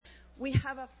We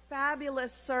have a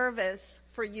fabulous service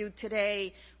for you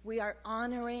today. We are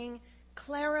honoring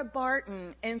Clara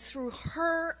Barton, and through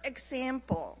her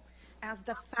example as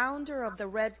the founder of the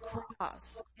Red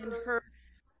Cross and her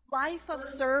life of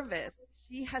service,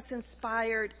 she has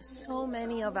inspired so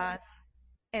many of us.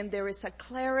 And there is a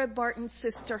Clara Barton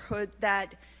Sisterhood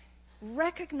that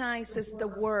recognizes the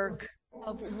work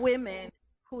of women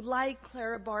who, like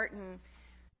Clara Barton,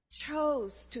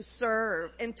 chose to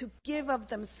serve and to give of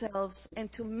themselves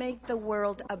and to make the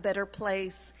world a better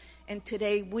place. And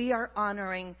today we are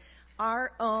honoring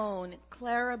our own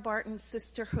Clara Barton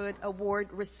Sisterhood Award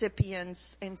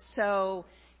recipients. And so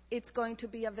it's going to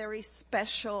be a very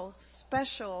special,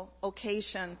 special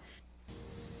occasion.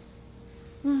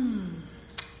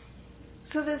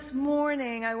 So this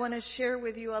morning I want to share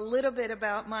with you a little bit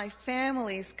about my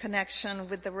family's connection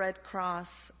with the Red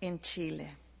Cross in Chile.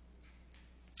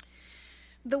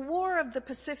 The War of the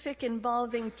Pacific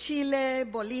involving Chile,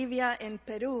 Bolivia, and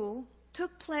Peru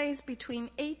took place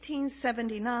between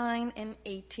 1879 and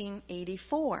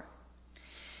 1884.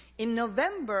 In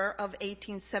November of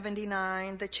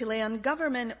 1879, the Chilean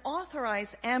government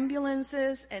authorized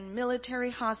ambulances and military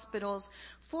hospitals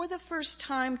for the first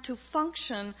time to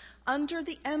function under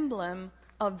the emblem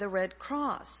of the Red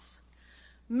Cross.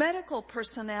 Medical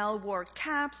personnel wore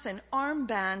caps and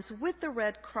armbands with the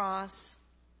Red Cross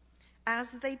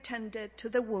as they tended to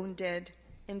the wounded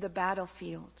in the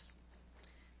battlefields.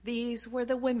 These were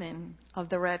the women of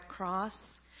the Red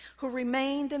Cross who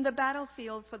remained in the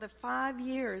battlefield for the 5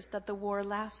 years that the war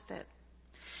lasted.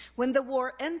 When the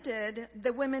war ended,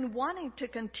 the women wanted to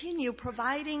continue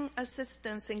providing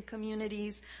assistance in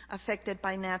communities affected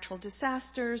by natural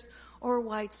disasters or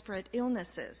widespread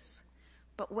illnesses.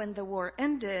 But when the war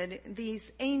ended,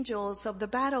 these angels of the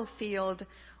battlefield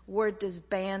were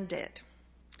disbanded.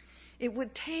 It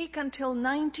would take until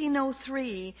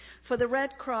 1903 for the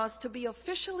Red Cross to be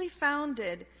officially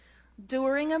founded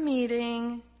during a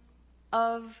meeting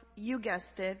of, you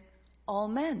guessed it, all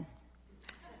men.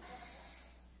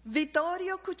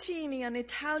 Vittorio Cucini, an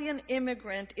Italian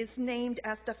immigrant, is named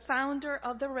as the founder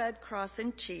of the Red Cross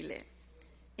in Chile.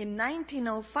 In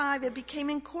 1905, it became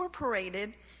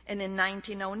incorporated, and in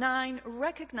 1909,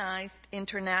 recognized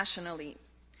internationally.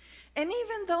 And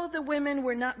even though the women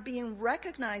were not being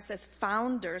recognized as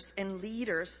founders and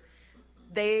leaders,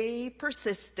 they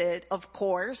persisted, of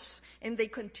course, and they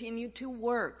continued to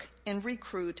work and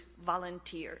recruit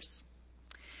volunteers.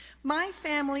 My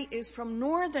family is from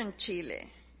northern Chile,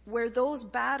 where those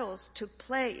battles took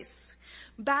place,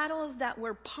 battles that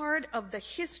were part of the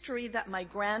history that my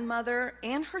grandmother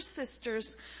and her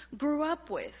sisters grew up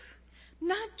with.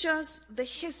 Not just the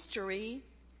history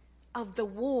of the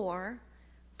war,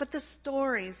 but the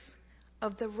stories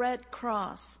of the Red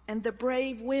Cross and the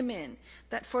brave women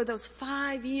that for those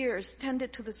 5 years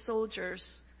tended to the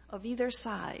soldiers of either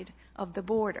side of the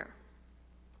border,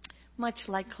 much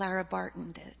like Clara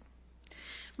Barton did.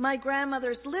 My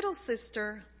grandmother's little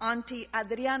sister, Auntie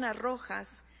Adriana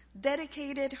Rojas,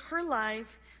 dedicated her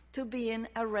life to being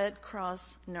a Red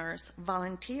Cross nurse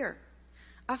volunteer,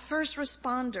 a first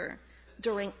responder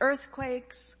during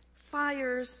earthquakes,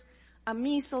 fires, a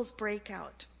measles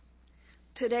breakout.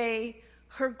 Today,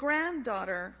 her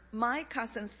granddaughter, my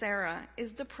cousin Sarah,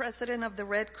 is the president of the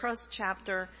Red Cross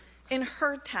chapter in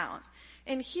her town.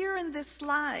 And here in this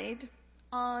slide,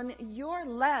 on your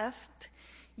left,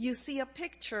 you see a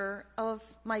picture of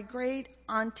my great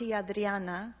Auntie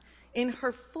Adriana in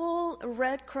her full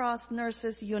Red Cross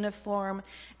nurse's uniform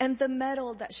and the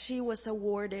medal that she was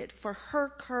awarded for her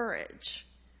courage.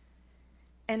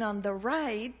 And on the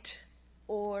right,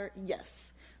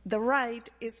 the right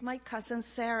is my cousin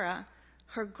Sarah,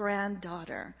 her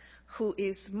granddaughter, who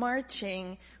is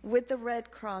marching with the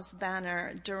Red Cross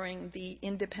banner during the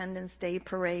Independence Day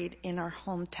parade in our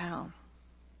hometown.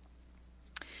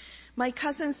 My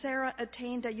cousin Sarah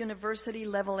attained a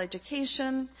university-level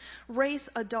education, raised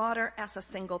a daughter as a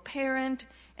single parent,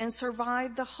 and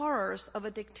survived the horrors of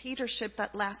a dictatorship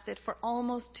that lasted for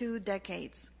almost 2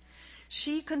 decades.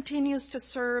 She continues to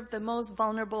serve the most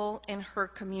vulnerable in her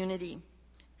community,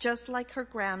 just like her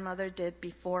grandmother did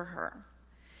before her.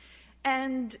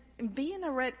 And being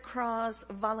a Red Cross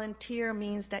volunteer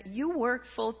means that you work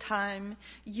full-time,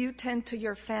 you tend to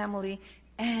your family,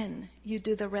 and you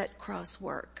do the Red Cross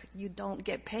work. You don't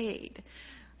get paid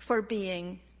for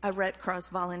being a Red Cross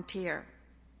volunteer.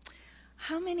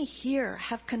 How many here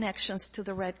have connections to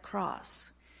the Red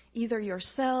Cross? Either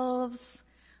yourselves,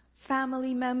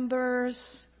 family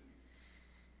members.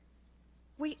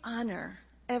 We honor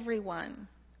everyone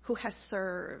who has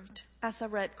served as a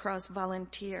Red Cross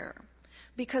volunteer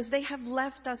because they have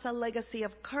left us a legacy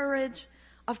of courage,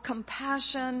 of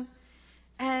compassion,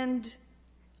 and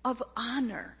of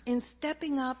honor in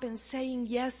stepping up and saying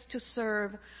yes to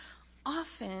serve,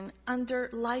 often under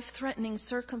life-threatening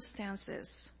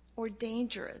circumstances or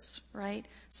dangerous, right,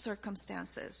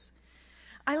 circumstances.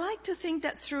 I like to think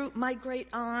that through my great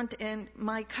aunt and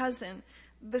my cousin,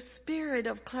 the spirit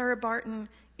of Clara Barton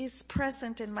is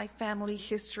present in my family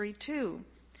history too.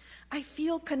 I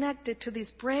feel connected to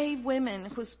these brave women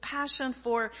whose passion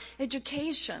for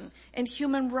education and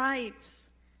human rights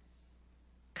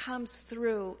comes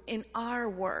through in our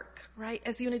work, right?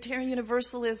 As Unitarian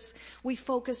Universalists, we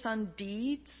focus on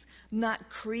deeds, not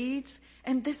creeds,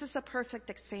 and this is a perfect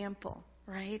example,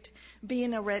 right?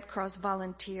 Being a Red Cross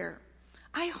volunteer.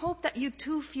 I hope that you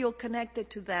too feel connected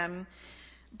to them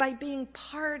by being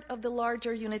part of the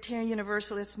larger Unitarian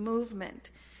Universalist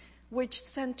movement, which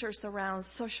centers around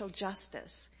social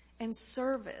justice and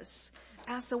service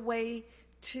as a way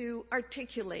to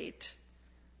articulate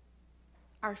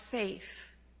our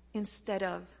faith instead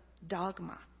of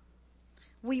dogma.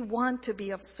 We want to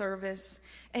be of service,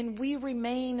 and we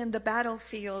remain in the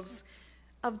battlefields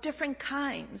of different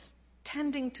kinds,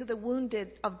 tending to the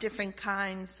wounded of different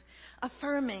kinds,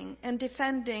 affirming and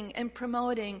defending and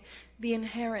promoting the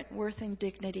inherent worth and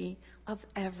dignity of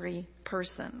every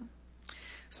person.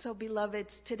 So,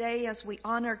 beloveds, today as we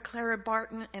honor Clara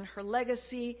Barton and her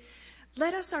legacy,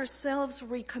 let us ourselves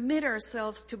recommit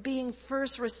ourselves to being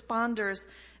first responders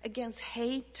against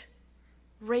hate,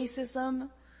 racism,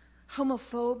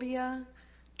 homophobia,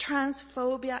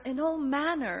 transphobia, and all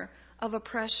manner of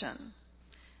oppression.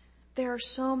 There are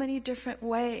so many different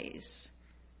ways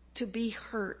to be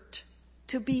hurt,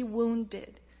 to be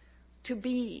wounded, to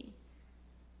be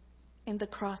in the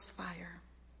crossfire.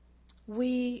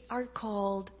 We are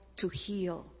called to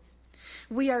heal.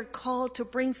 We are called to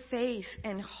bring faith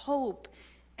and hope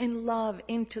and love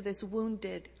into this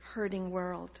wounded, hurting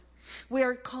world. We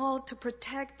are called to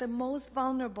protect the most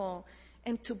vulnerable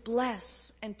and to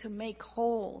bless and to make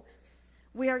whole.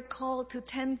 We are called to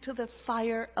tend to the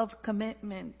fire of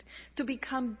commitment, to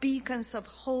become beacons of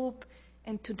hope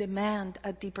and to demand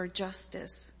a deeper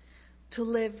justice, to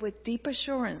live with deep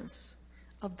assurance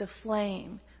of the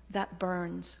flame that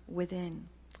burns within.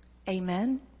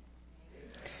 Amen?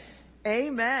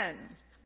 Amen.